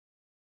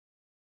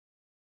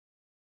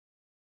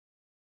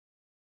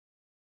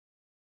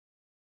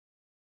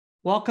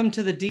Welcome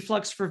to the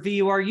Deflux for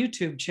VUR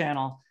YouTube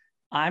channel.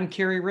 I'm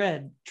Kerry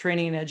Redd,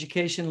 Training and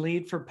Education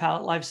Lead for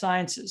Palate Life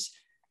Sciences.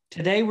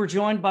 Today, we're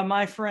joined by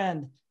my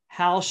friend,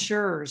 Hal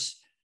Scherz.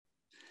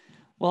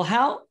 Well,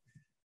 Hal,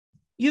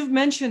 you've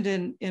mentioned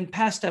in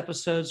past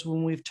episodes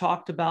when we've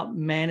talked about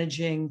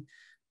managing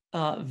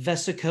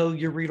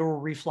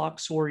vesicoureteral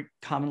reflux, or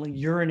commonly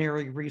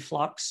urinary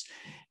reflux.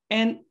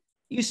 And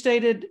you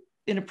stated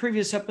in a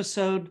previous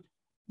episode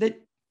that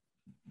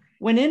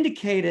when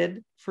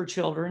indicated for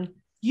children,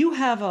 you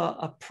have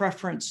a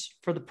preference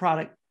for the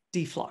product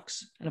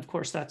Deflux. And of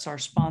course, that's our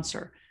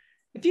sponsor.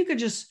 If you could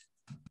just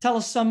tell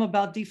us some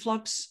about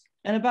Deflux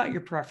and about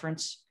your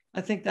preference,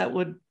 I think that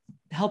would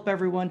help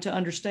everyone to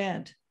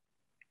understand.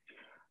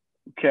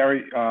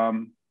 Kerry,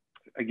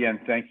 again,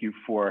 thank you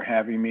for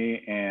having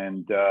me,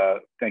 and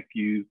thank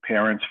you,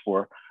 parents,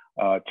 for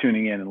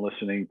tuning in and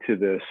listening to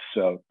this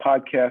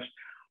podcast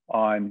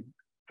on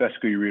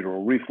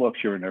vesicoureteral reflux,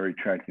 urinary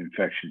tract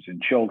infections in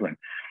children.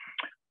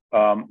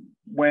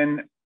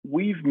 When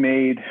we've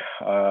made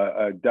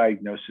a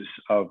diagnosis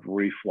of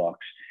reflux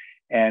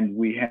and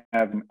we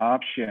have an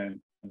option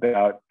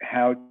about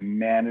how to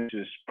manage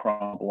this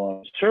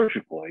problem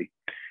surgically,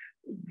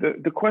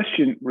 the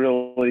question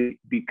really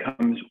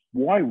becomes,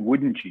 why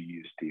wouldn't you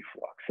use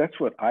Deflux? That's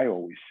what I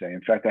always say.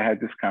 In fact, I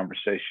had this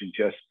conversation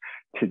just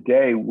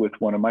today with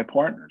one of my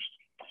partners.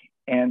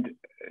 And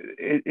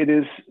it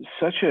is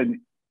such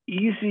an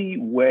easy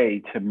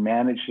way to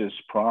manage this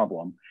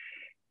problem.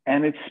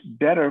 And it's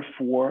better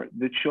for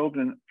the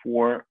children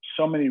for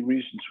so many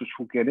reasons, which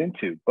we'll get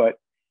into. But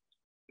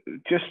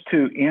just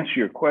to answer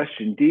your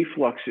question,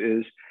 Deflux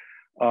is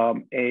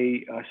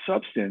a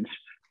substance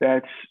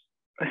that's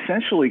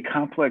essentially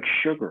complex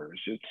sugars.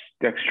 It's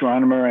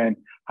dextroamer and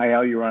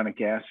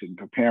hyaluronic acid.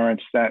 For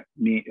parents,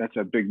 that's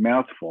a big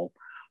mouthful.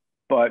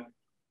 But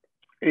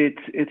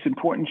it's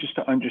important just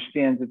to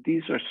understand that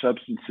these are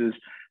substances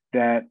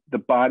that the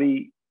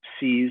body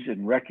sees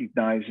and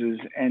recognizes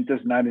and does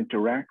not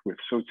interact with.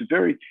 So it's a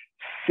very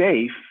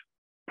safe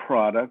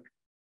product,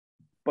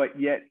 but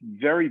yet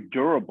very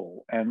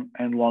durable and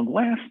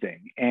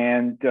long-lasting.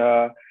 And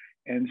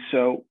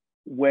so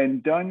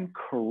when done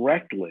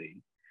correctly,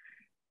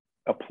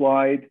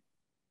 applied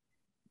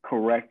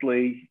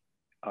correctly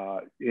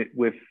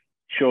with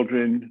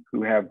children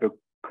who have the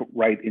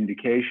right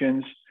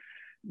indications,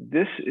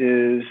 this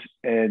is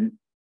an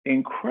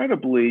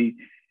incredibly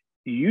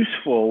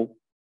useful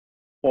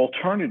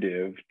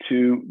alternative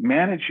to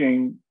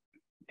managing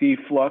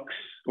deflux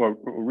or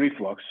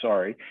reflux,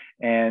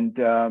 and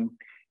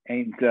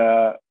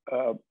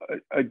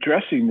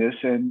addressing this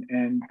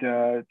and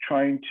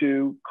trying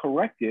to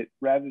correct it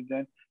rather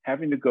than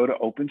having to go to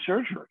open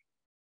surgery.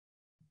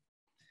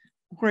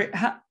 Great.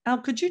 How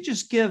could you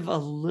just give a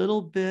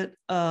little bit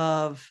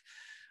of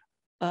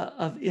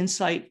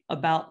insight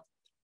about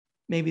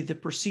maybe the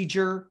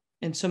procedure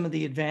and some of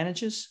the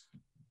advantages?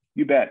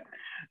 You bet.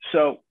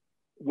 So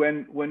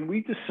when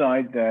we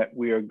decide that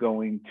we are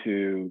going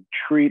to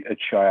treat a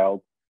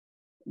child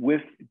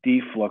with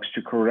Deflux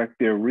to correct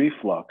their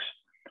reflux,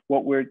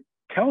 what we're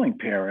telling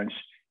parents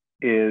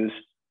is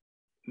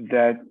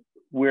that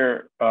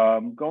we're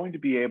going to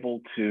be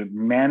able to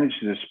manage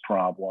this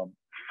problem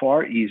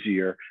far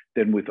easier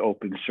than with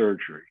open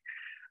surgery.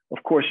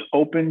 Of course,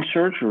 open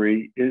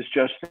surgery is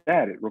just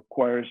that. It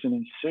requires an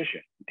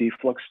incision.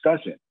 Deflux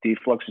doesn't.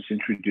 Deflux is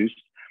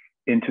introduced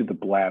into the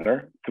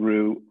bladder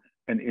through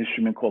an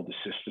instrument called the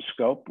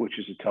cystoscope, which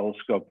is a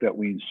telescope that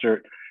we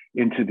insert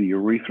into the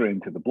urethra,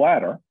 into the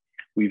bladder.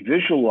 We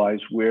visualize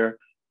where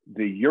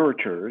the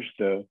ureters,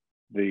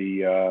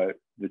 the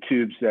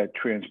tubes that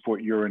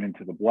transport urine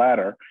into the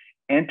bladder,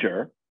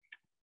 enter,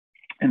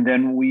 and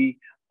then we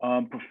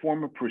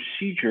perform a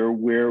procedure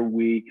where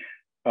we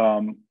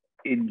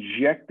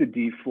inject the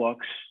Deflux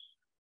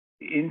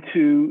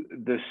into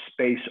the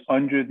space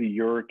under the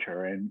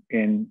ureter. And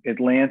in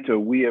Atlanta,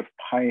 we have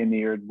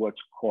pioneered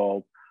what's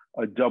called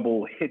a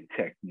double hit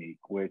technique,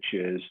 which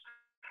is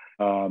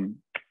 2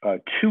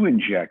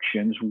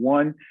 injections,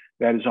 one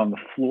that is on the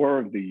floor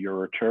of the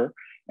ureter,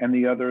 and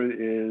the other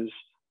is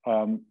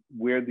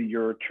where the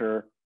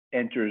ureter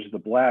enters the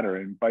bladder.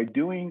 And by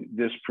doing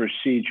this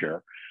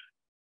procedure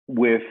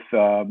with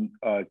 2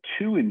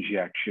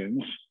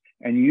 injections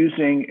and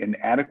using an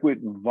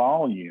adequate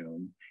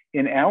volume,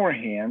 in our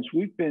hands,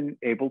 we've been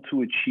able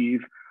to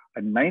achieve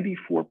a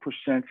 94%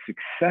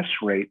 success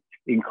rate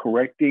in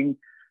correcting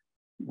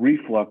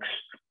reflux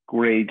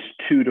grades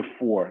 2 to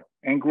 4.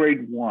 And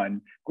grade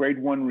 1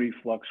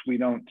 reflux, we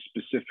don't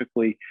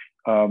specifically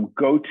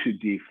go to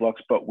Deflux,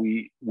 but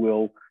we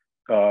will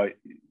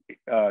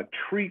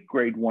treat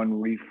grade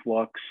 1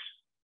 reflux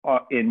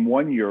in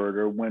one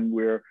ureter when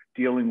we're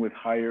dealing with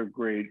higher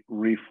grade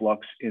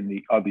reflux in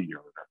the other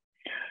ureter.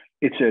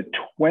 It's a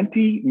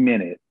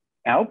 20-minute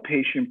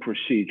outpatient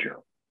procedure,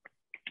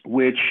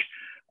 which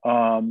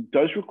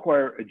does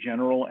require a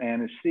general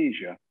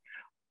anesthesia,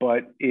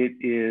 but it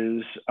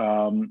is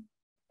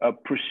a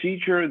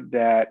procedure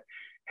that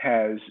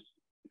has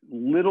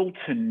little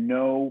to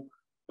no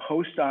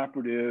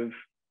postoperative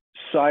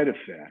side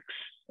effects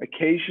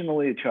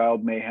Occasionally, a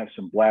child may have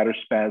some bladder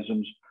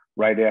spasms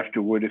right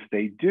afterward. If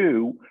they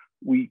do,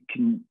 we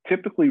can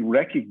typically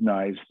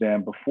recognize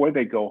them before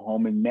they go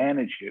home and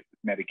manage it with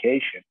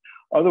medication.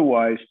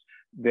 Otherwise,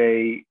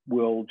 they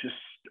will just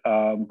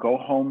go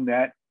home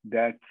that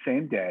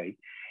same day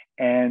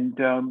and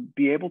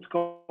be able to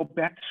go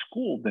back to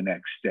school the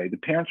next day. The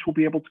parents will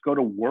be able to go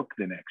to work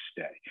the next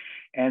day.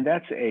 And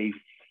that's a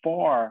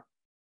far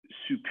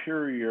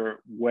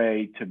superior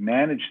way to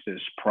manage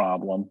this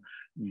problem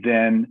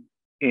than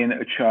in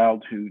a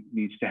child who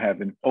needs to have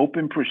an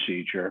open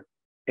procedure,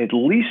 at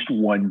least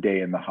one day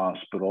in the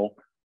hospital,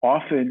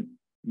 often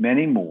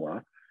many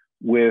more,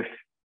 with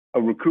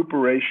a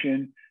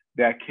recuperation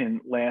that can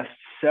last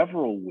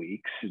several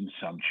weeks in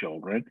some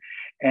children,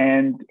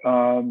 and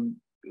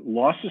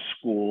loss of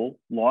school,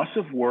 loss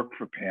of work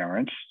for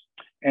parents,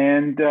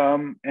 and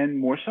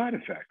more side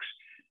effects.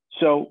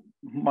 So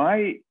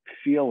my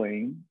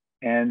feeling,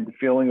 and the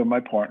feeling of my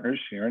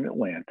partners here in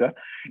Atlanta,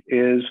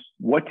 is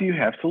what do you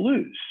have to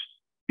lose?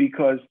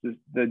 Because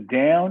the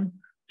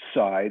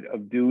downside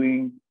of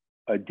doing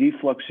a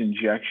deflux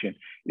injection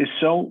is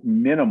so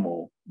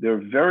minimal. There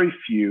are very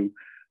few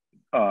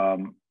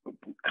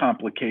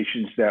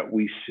complications that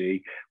we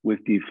see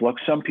with deflux.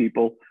 Some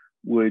people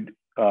would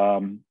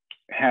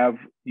have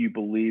you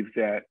believe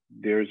that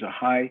there's a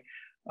high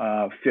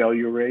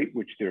failure rate,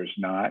 which there's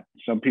not.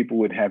 Some people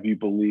would have you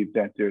believe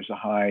that there's a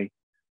high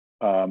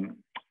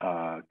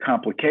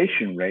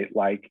complication rate,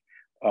 like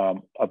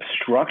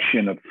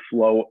obstruction of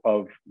flow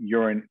of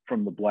urine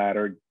from the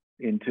bladder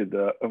into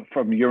the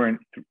from urine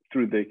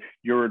through the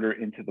ureter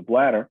into the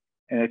bladder,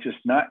 and it just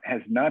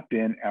has not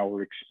been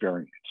our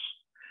experience.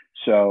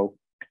 So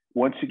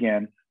once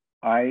again,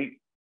 I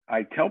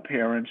tell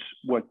parents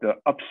what the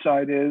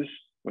upside is,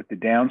 what the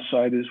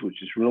downside is,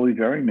 which is really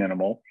very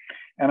minimal,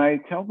 and I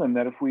tell them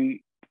that if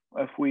we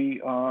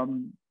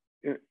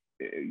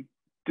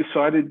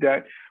decided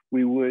that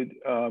we would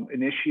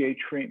initiate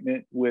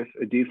treatment with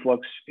a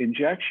deflux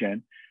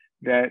injection,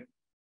 that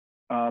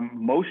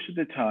most of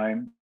the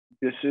time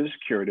this is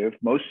curative.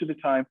 Most of the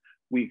time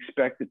we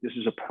expect that this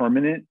is a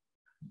permanent,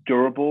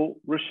 durable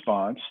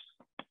response,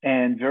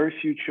 and very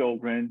few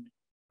children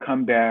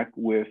come back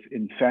with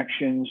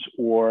infections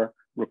or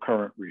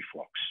recurrent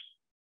reflux.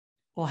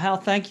 Well, Hal,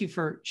 thank you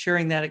for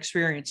sharing that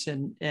experience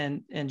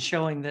and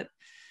showing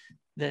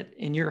that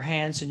in your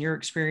hands and your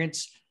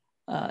experience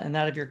and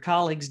that of your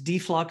colleagues,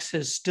 deflux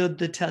has stood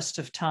the test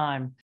of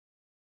time.